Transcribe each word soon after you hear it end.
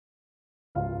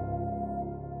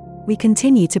we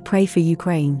continue to pray for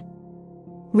Ukraine.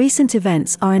 Recent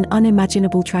events are an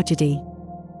unimaginable tragedy.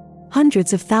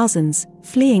 Hundreds of thousands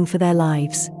fleeing for their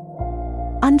lives.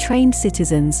 Untrained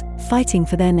citizens fighting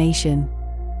for their nation.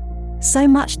 So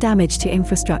much damage to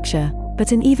infrastructure,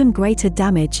 but an even greater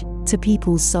damage to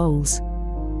people's souls.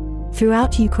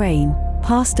 Throughout Ukraine,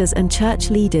 pastors and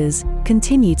church leaders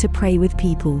continue to pray with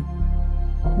people.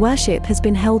 Worship has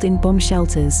been held in bomb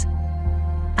shelters.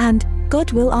 And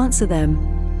God will answer them.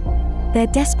 Their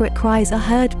desperate cries are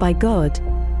heard by God.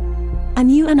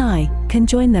 And you and I can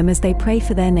join them as they pray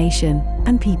for their nation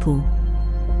and people.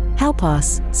 Help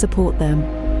us support them.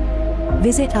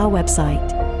 Visit our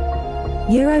website,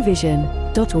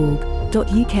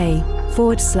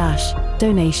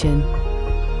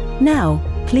 eurovision.org.uk/donation. Now,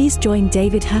 please join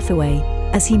David Hathaway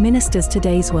as he ministers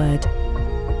today's word.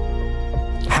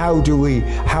 How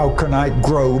can I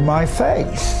grow my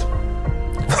faith?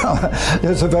 Well,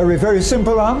 there's a very, very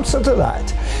simple answer to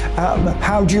that.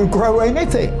 How do you grow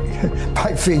anything?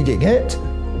 By feeding it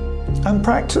and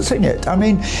practicing it. I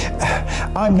mean,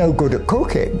 I'm no good at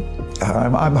cooking.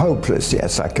 I'm hopeless.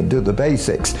 Yes, I can do the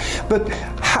basics. But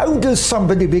how does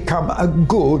somebody become a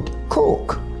good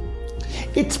cook?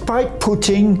 It's by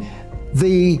putting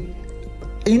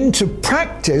into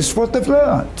practice what they've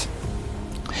learned.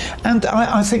 And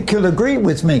I think you'll agree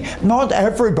with me, not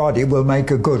everybody will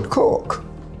make a good cook.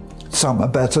 Some are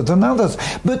better than others.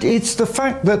 But it's the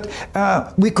fact that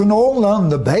we can all learn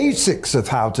the basics of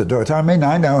how to do it. I mean,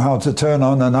 I know how to turn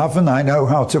on an oven. I know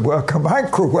how to work a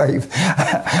microwave.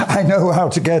 I know how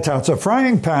to get out a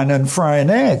frying pan and fry an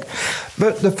egg.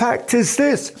 But the fact is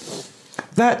this,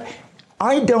 that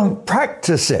I don't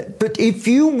practice it, but if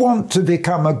you want to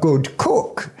become a good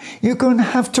cook, you're going to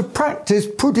have to practice,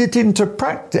 put it into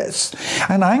practice.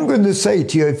 And I'm going to say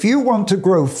to you, if you want to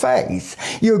grow faith,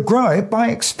 you grow it by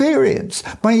experience,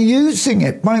 by using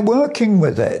it, by working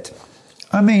with it.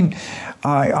 I mean,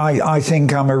 I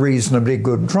think I'm a reasonably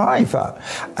good driver,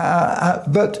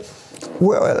 but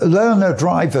learner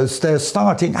drivers, they're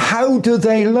starting. How do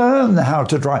they learn how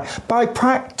to drive? By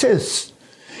practice.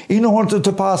 In order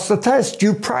to pass the test,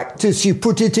 you practice, you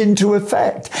put it into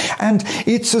effect. And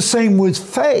it's the same with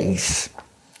faith.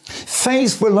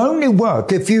 Faith will only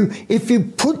work if you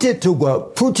put it to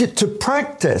work, put it to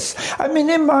practice. I mean,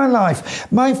 in my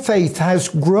life, my faith has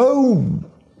grown.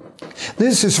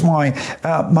 This is why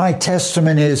my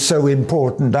testimony is so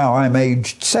important now. I'm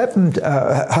aged I'm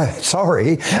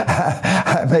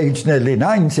aged nearly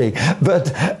 90,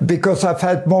 but because I've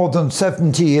had more than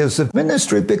 70 years of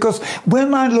ministry, because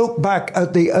when I look back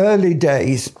at the early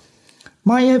days,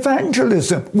 my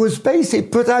evangelism was basic,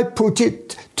 but I put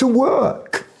it to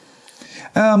work.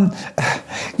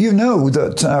 You know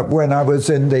that when I was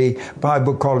in the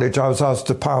Bible college, I was asked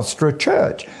to pastor a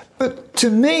church. But to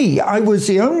me, I was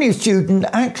the only student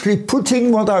actually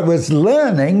putting what I was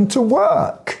learning to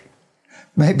work.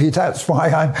 Maybe that's why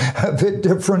I'm a bit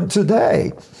different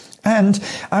today. And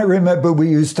I remember we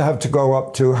used to have to go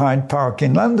up to Hyde Park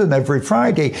in London every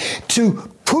Friday to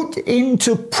put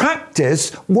into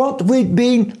practice what we'd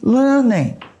been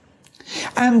learning.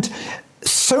 And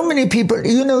so many people,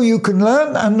 you can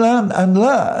learn and learn and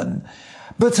learn.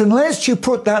 But unless you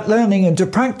put that learning into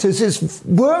practice, it's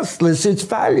worthless, it's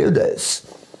valueless.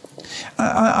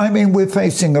 I mean, we're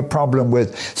facing a problem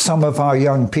with some of our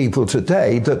young people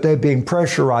today that they're being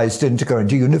pressurized into going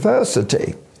to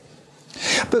university.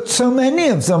 But so many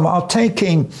of them are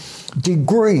taking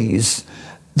degrees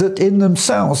that in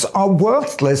themselves are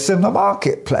worthless in the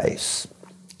marketplace.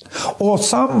 Or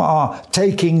some are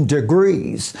taking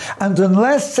degrees, and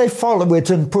unless they follow it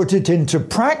and put it into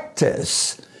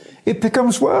practice, it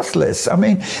becomes worthless. I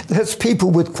mean, there's people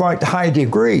with quite high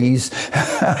degrees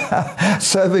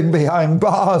serving behind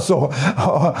bars or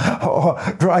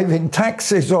driving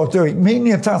taxis or doing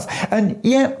menial tasks, and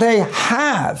yet they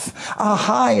have a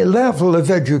high level of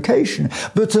education.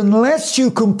 But unless you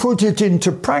can put it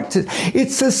into practice,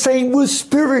 it's the same with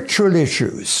spiritual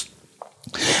issues.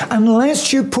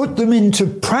 Unless you put them into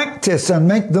practice and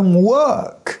make them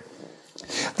work.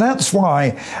 That's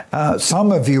why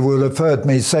some of you will have heard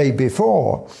me say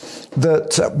before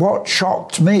that what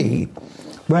shocked me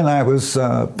when I was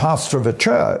pastor of a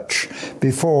church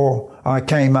before I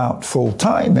came out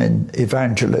full-time in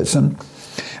evangelism,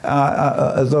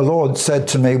 the Lord said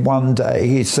to me one day,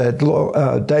 he said,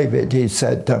 David, he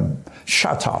said,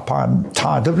 shut up, I'm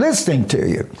tired of listening to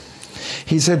you.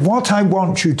 He said, what I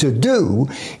want you to do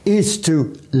is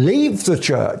to leave the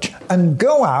church and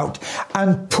go out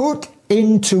and put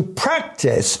into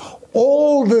practice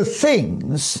all the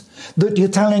things that you're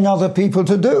telling other people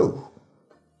to do.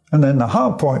 And then the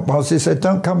hard point was, he said,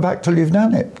 don't come back till you've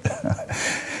done it.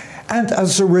 And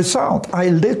as a result, I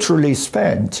literally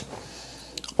spent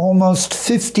almost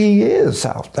 50 years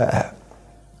out there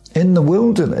in the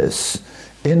wilderness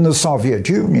in the Soviet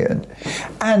Union.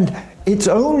 And it's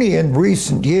only in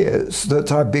recent years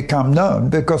that I've become known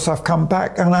because I've come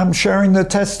back and I'm sharing the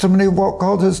testimony of what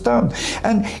God has done.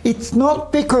 And it's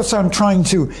not because I'm trying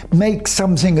to make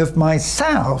something of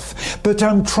myself, but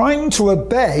I'm trying to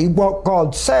obey what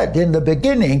God said in the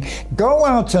beginning. Go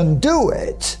out and do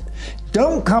it.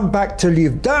 Don't come back till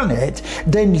you've done it.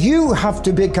 Then you have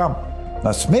to become,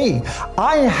 that's me,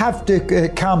 I have to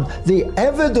become the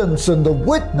evidence and the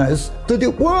witness that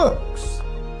it works.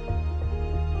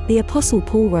 The Apostle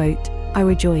Paul wrote, I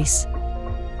rejoice.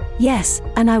 Yes,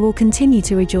 and I will continue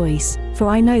to rejoice, for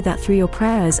I know that through your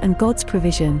prayers and God's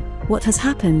provision, what has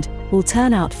happened will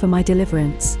turn out for my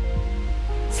deliverance.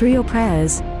 Through your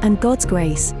prayers and God's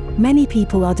grace, many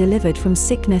people are delivered from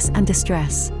sickness and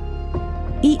distress.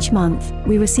 Each month,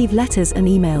 we receive letters and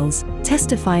emails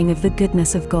testifying of the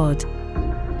goodness of God.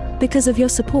 Because of your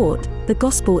support, the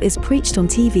gospel is preached on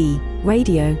TV,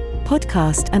 radio,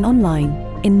 podcast, and online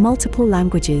in multiple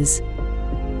languages.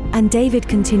 And David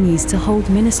continues to hold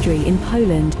ministry in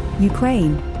Poland,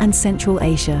 Ukraine, and Central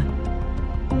Asia.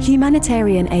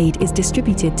 Humanitarian aid is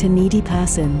distributed to needy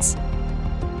persons.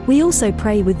 We also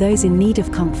pray with those in need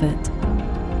of comfort.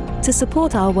 To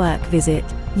support our work, visit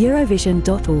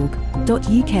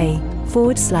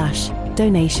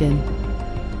eurovision.org.uk/donation.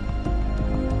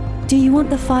 Do you want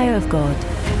the fire of God?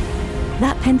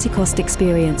 That Pentecost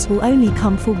experience will only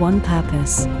come for one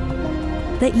purpose: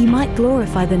 that you might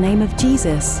glorify the name of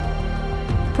Jesus.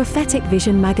 Prophetic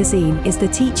Vision Magazine is the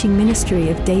teaching ministry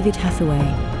of David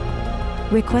Hathaway.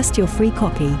 Request your free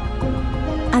copy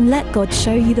and let God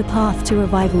show you the path to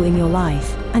revival in your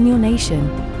life and your nation.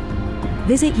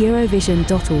 Visit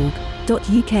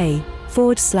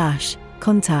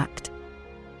eurovision.org.uk/contact.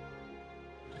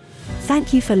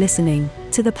 Thank you for listening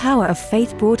to the Power of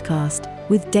Faith broadcast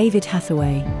with David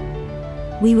Hathaway.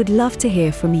 We would love to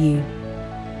hear from you.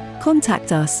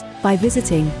 Contact us by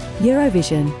visiting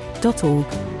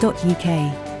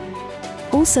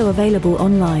eurovision.org.uk. Also available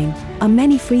online are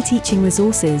many free teaching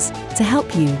resources to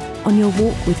help you on your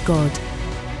walk with God.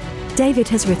 David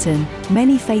has written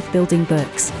many faith-building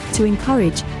books to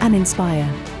encourage and inspire.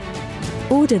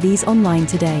 Order these online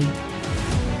today.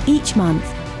 Each month,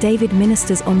 David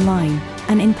ministers online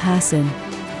and in person.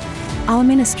 Our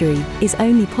ministry is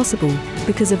only possible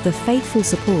because of the faithful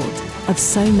support of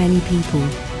so many people.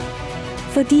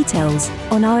 For details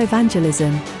on our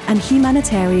evangelism and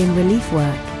humanitarian relief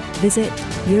work, visit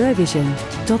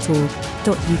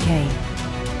eurovision.org.uk.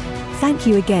 Thank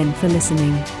you again for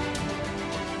listening.